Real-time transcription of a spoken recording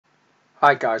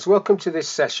Hi guys, welcome to this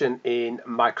session in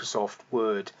Microsoft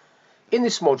Word. In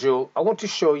this module, I want to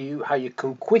show you how you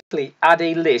can quickly add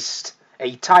a list,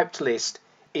 a typed list,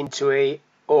 into a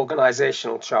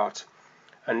organizational chart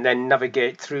and then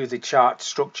navigate through the chart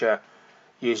structure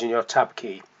using your tab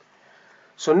key.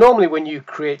 So normally when you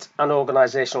create an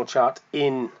organizational chart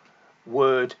in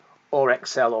Word or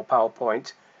Excel or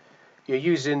PowerPoint, you're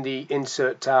using the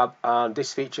Insert tab and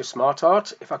this feature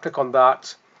SmartArt. If I click on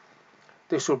that,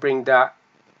 this will bring that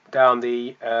down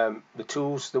the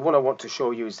tools. The one I want to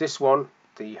show you is this one,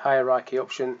 the hierarchy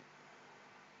option.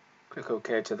 Click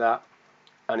OK to that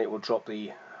and it will drop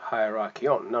the hierarchy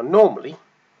on. Now normally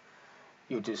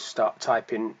you just start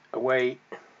typing away,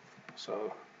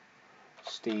 so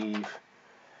Steve,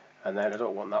 and then I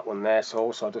don't want that one there,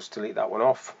 so I'll just delete that one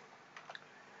off.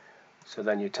 So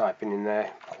then you're typing in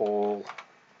there Paul.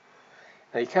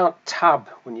 Now you can't tab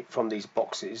from these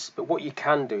boxes, but what you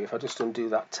can do, if I just undo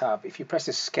that tab, if you press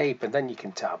escape and then you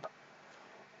can tab,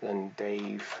 then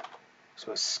Dave,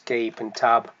 so escape and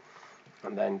tab,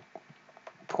 and then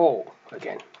Paul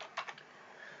again.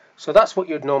 So that's what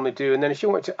you'd normally do. And then if you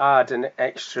want to add an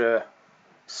extra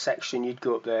section, you'd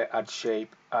go up there, add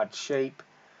shape,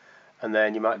 and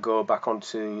then you might go back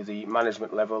onto the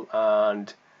management level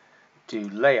and do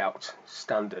layout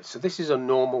standard. So this is a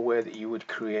normal way that you would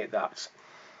create that.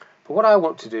 But what I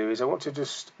want to do is I want to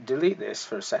just delete this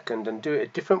for a second and do it a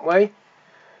different way.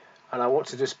 And I want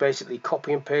to just basically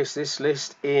copy and paste this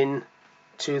list in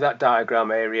to that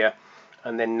diagram area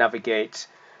and then navigate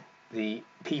the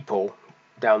people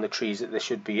down the trees that they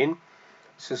should be in.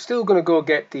 So still going to go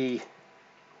get the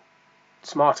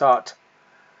SmartArt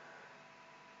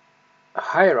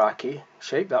hierarchy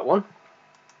shape, that one.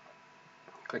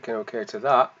 Clicking OK to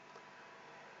that.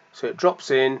 So it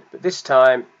drops in, but this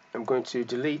time I'm going to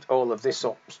delete all of this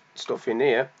stuff in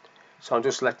here, so I'm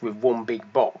just left with one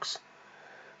big box.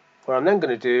 What I'm then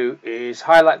going to do is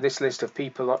highlight this list of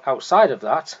people outside of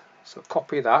that, so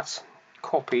copy that,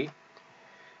 copy,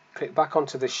 click back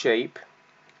onto the shape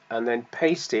and then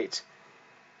paste it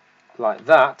like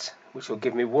that, which will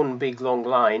give me one big long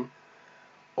line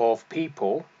of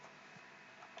people.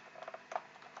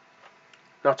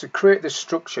 Now to create the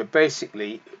structure,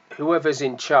 basically whoever's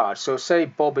in charge, so say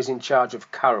Bob is in charge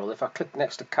of Carol. If I click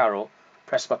next to Carol,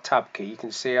 press my tab key, you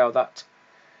can see how that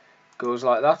goes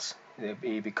like that.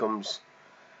 He becomes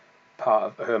part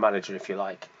of her manager, if you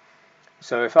like.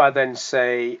 So if I then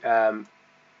say Ben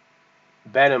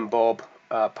and Bob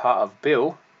are part of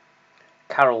Bill,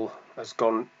 Carol has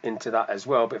gone into that as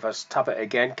well, but if I tab it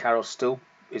again, Carol still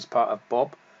is part of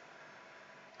Bob.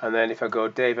 And then if I go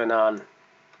Dave and Ann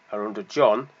are under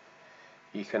John,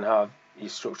 you can have your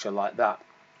structure like that.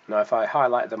 Now if I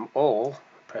highlight them all,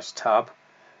 press tab,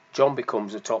 John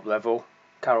becomes the top level,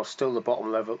 Carol's still the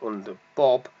bottom level under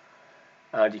Bob,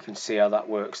 and you can see how that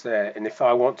works there. And if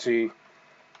I want to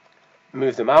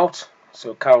move them out,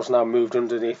 so Carol's now moved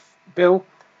underneath Bill,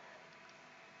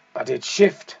 I did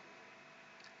shift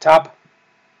tab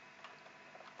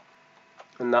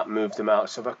and that moved them out.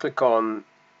 So if I click on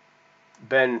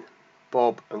Ben,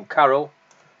 Bob and Carol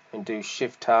and do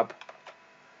shift tab,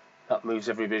 that moves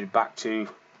everybody back to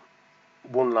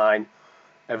one line,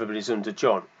 everybody's under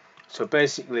John. So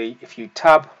basically if you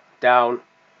tab down,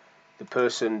 the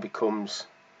person becomes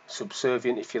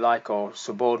subservient, if you like, or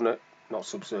subordinate, not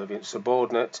subservient,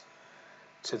 subordinate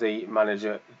to the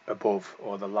manager above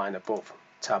or the line above.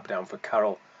 Tab down for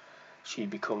Carol, she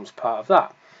becomes part of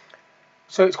that.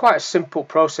 So it's quite a simple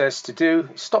process to do.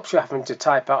 It stops you having to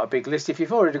type out a big list. If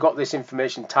you've already got this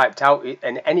information typed out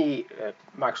in any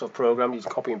Microsoft program, you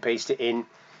can copy and paste it in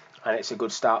and it's a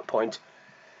good start point.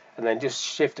 And then just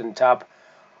shift and tab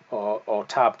or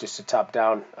tab just to tab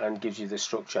down and gives you the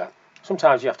structure.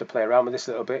 Sometimes you have to play around with this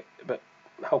a little bit, but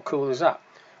how cool is that?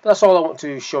 But that's all I want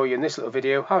to show you in this little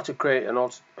video, how to create an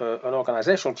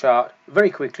organizational chart very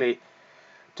quickly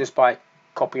just by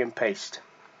copy and paste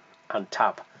and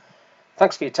tab.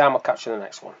 Thanks for your time. I'll catch you in the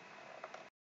next one.